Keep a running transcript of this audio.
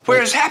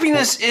Whereas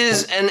happiness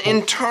is an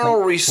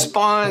internal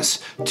response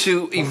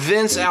to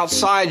events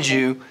outside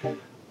you,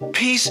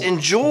 peace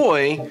and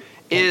joy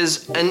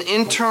is an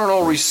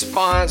internal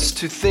response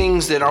to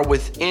things that are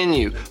within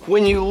you.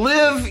 When you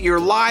live your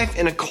life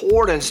in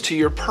accordance to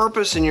your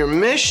purpose and your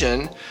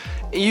mission,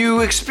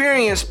 you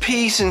experience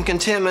peace and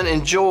contentment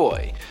and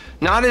joy.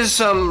 Not as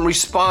some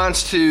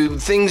response to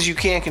things you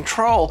can't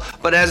control,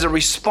 but as a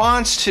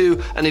response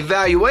to an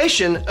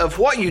evaluation of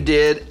what you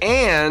did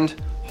and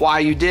why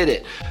you did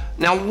it.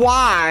 Now,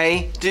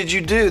 why did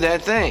you do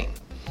that thing?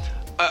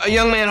 A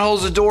young man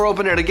holds the door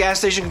open at a gas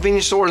station,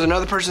 convenience store, as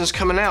another person is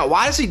coming out.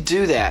 Why does he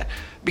do that?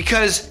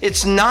 Because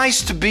it's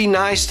nice to be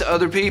nice to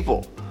other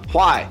people.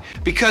 Why?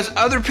 Because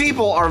other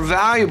people are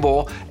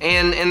valuable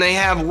and they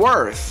have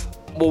worth.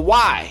 Well,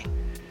 why?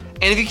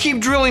 And if you keep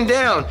drilling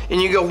down and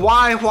you go,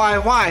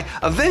 why?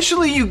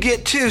 Eventually you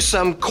get to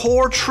some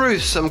core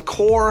truth, some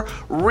core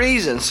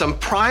reason, some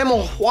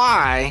primal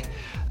why,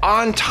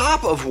 on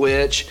top of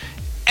which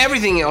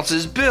everything else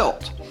is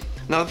built.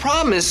 Now the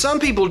problem is some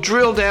people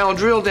drill down,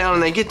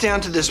 and they get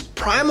down to this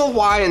primal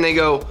why and they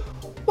go,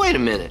 wait a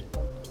minute.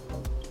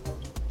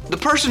 The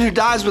person who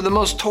dies with the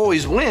most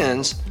toys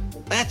wins.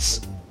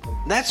 That's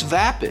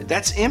vapid.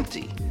 That's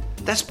empty.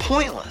 That's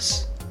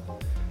pointless.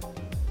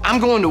 I'm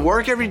going to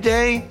work every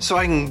day so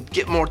I can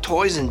get more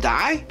toys and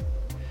die?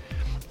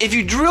 If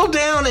you drill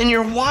down and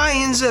your why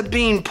ends up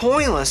being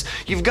pointless,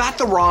 you've got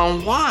the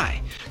wrong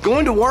why.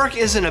 Going to work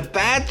isn't a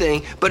bad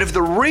thing, but if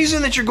the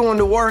reason that you're going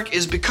to work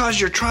is because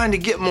you're trying to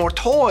get more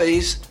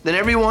toys than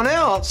everyone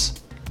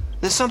else,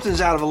 then something's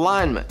out of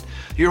alignment.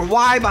 Your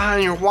why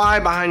behind your why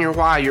behind your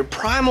why, your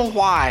primal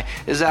why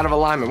is out of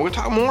alignment. We're going to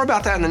talk more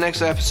about that in the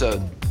next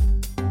episode.